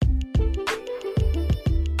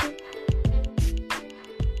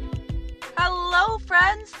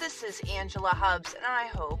friends, this is Angela Hubbs, and I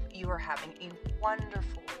hope you are having a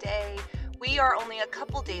wonderful day. We are only a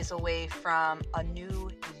couple days away from a new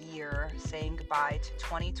year, saying goodbye to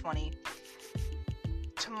 2020.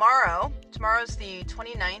 Tomorrow's the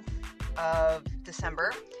 29th of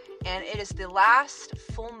December, and it is the last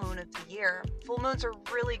full moon of the year. Full moons are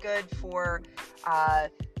really good for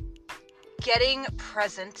getting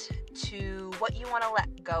present to what you want to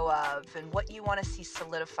let go of and what you want to see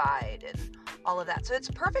solidified and all of that. So it's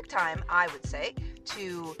a perfect time, I would say,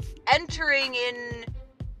 to entering in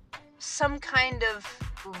some kind of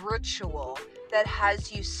ritual that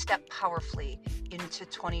has you step powerfully into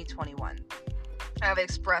 2021. I've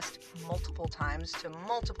expressed multiple times to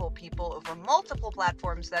multiple people over multiple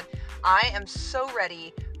platforms that I am so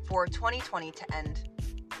ready for 2020 to end.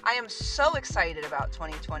 I am so excited about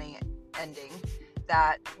 2020 ending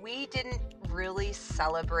that we didn't really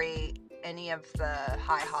celebrate any of the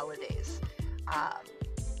high holidays.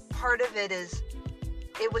 Part of it is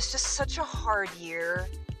it was just such a hard year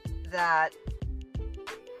that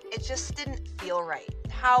it just didn't feel right.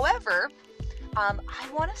 However, I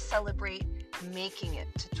want to celebrate making it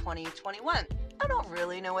to 2021. I don't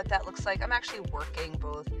really know what that looks like. I'm actually working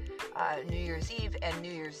both New Year's Eve and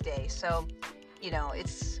New Year's Day. So,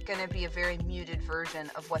 it's going to be a very muted version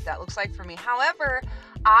of what that looks like for me. However,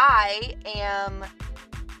 I am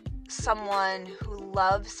someone who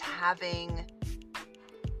loves having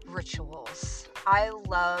rituals. I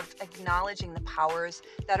love acknowledging the powers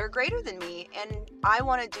that are greater than me, and I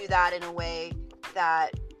want to do that in a way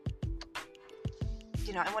that,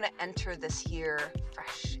 I want to enter this year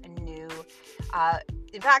fresh and new.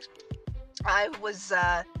 In fact, I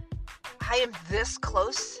am this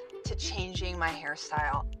close to changing my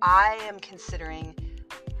hairstyle. I am considering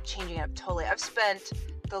changing it up totally. I've spent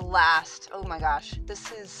the last,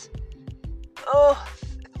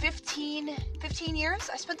 15 years.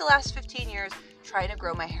 I spent the last 15 years trying to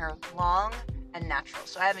grow my hair long and natural.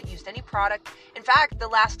 So I haven't used any product. In fact, the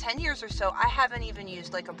last 10 years or so, I haven't even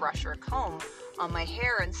used like a brush or a comb on my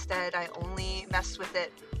hair. Instead, I only mess with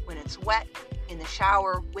it when it's wet in the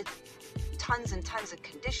shower with tons and tons of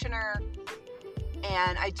conditioner.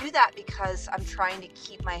 And I do that because I'm trying to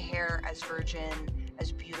keep my hair as virgin,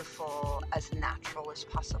 as beautiful, as natural as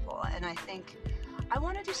possible. And I think I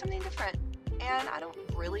want to do something different. And I don't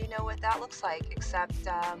really know what that looks like, except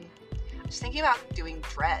I was thinking about doing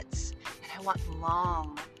dreads. And I want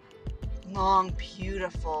long,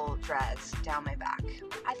 beautiful dreads down my back.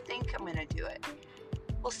 I think I'm going to do it.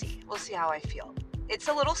 We'll see. We'll see how I feel. It's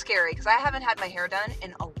a little scary because I haven't had my hair done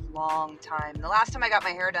in a long time. The last time I got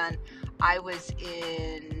my hair done, I was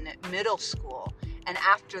in middle school. And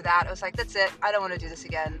after that, I was like, that's it. I don't want to do this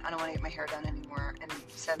again. I don't want to get my hair done anymore. And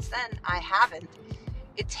since then, I haven't.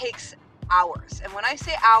 It takes hours. And when I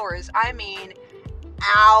say hours, I mean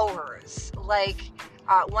hours. Like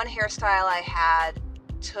one hairstyle I had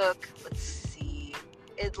took,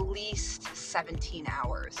 at least 17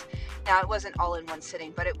 hours. Now, it wasn't all in one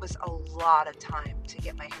sitting, but it was a lot of time to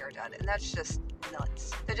get my hair done. And that's just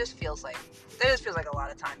nuts. That just feels like a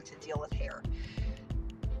lot of time to deal with hair.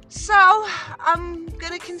 So I'm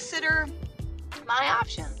going to consider my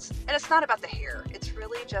options. And it's not about the hair. It's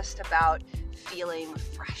really just about feeling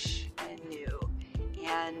fresh and new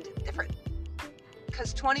and different.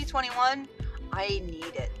 Because 2021, I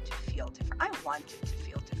need it to feel different. I want it to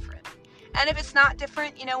feel different. And if it's not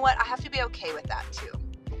different, you know what? I have to be okay with that too.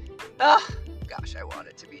 Gosh, I want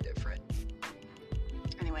it to be different.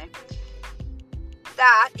 Anyway,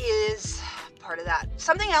 that is part of that.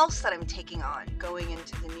 Something else that I'm taking on going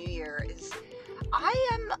into the new year is I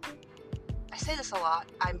say this a lot,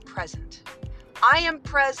 I'm present. I am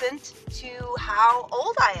present to how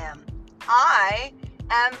old I am. I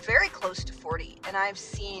am very close to 40, and I've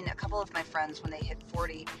seen a couple of my friends when they hit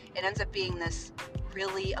 40, it ends up being this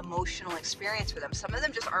really emotional experience for them. Some of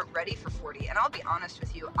them just aren't ready for 40, and I'll be honest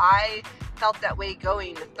with you, I felt that way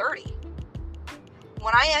going to 30.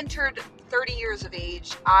 When I entered 30 years of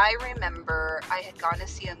age, I remember I had gone to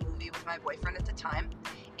see a movie with my boyfriend at the time,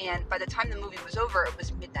 and by the time the movie was over, it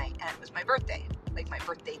was midnight, and it was my birthday, like my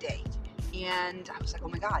birthday day. And I was like, oh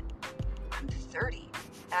my God, I'm 30.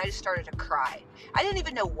 And I just started to cry. I didn't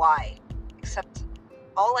even know why, except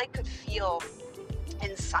all I could feel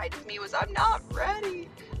inside of me was, I'm not ready.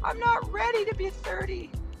 I'm not ready to be 30.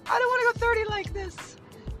 I don't want to go 30 like this.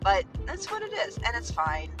 But that's what it is. And it's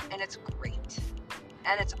fine. And it's great.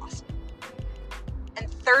 And it's awesome. And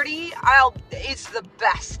 30, it's the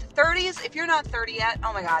best. 30s, if you're not 30 yet,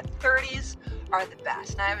 oh my God, 30s are the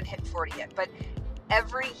best. And I haven't hit 40 yet, but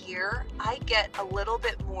every year I get a little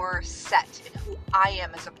bit more set in who I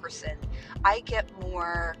am as a person. I get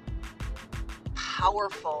more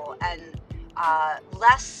powerful and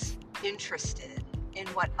less interested in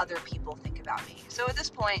what other people think about me. So at this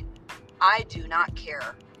point, I do not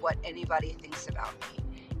care what anybody thinks about me.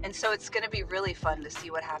 And so it's going to be really fun to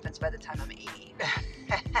see what happens by the time I'm 80.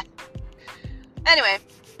 Anyway,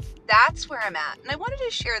 that's where I'm at. And I wanted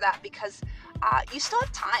to share that because you still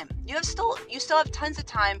have time. You still have tons of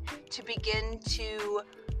time to begin to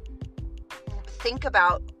think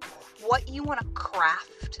about what you want to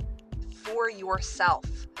craft for yourself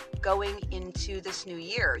going into this new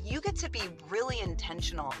year. You get to be really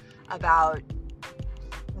intentional about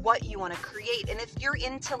what you want to create. And if you're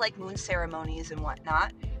into like moon ceremonies and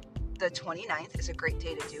whatnot, the 29th is a great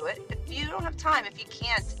day to do it. If you don't have time,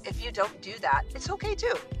 if you don't do that, it's okay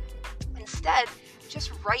too. Instead,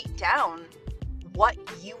 just write down what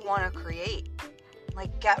you want to create.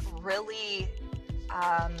 Like, get really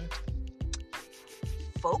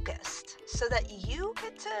focused so that you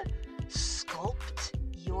get to sculpt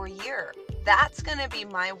your year. That's going to be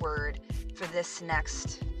my word for this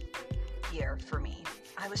next year for me.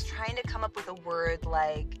 I was trying to come up with a word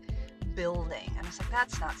like building, and I was like,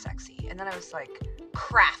 that's not sexy. And then I was like,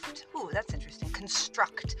 craft. Ooh, that's interesting.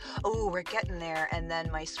 Construct. Ooh, we're getting there. And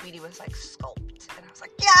then my sweetie was like, sculpt. And I was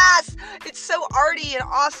like, yes, it's so arty and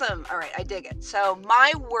awesome. All right, I dig it. So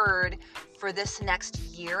my word for this next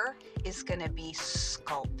year is going to be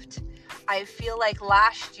sculpt. I feel like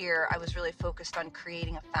last year I was really focused on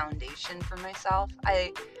creating a foundation for myself.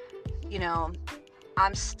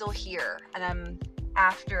 I'm still here, and I'm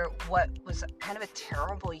after what was kind of a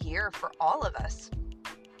terrible year for all of us.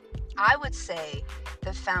 I would say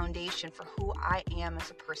the foundation for who I am as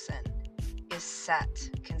a person is set,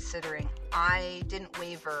 considering I didn't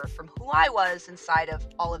waver from who I was inside of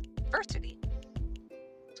all of adversity.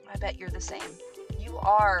 I bet you're the same. You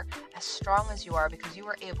are as strong as you are because you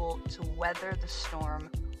were able to weather the storm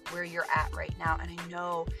where you're at right now. And I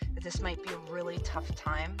know that this might be a really tough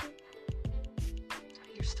time.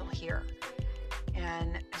 You're still here.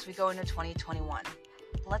 And as we go into 2021,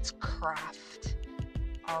 let's craft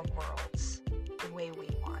our worlds the way we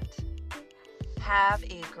want. Have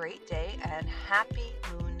a great day and happy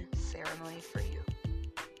moon ceremony for you.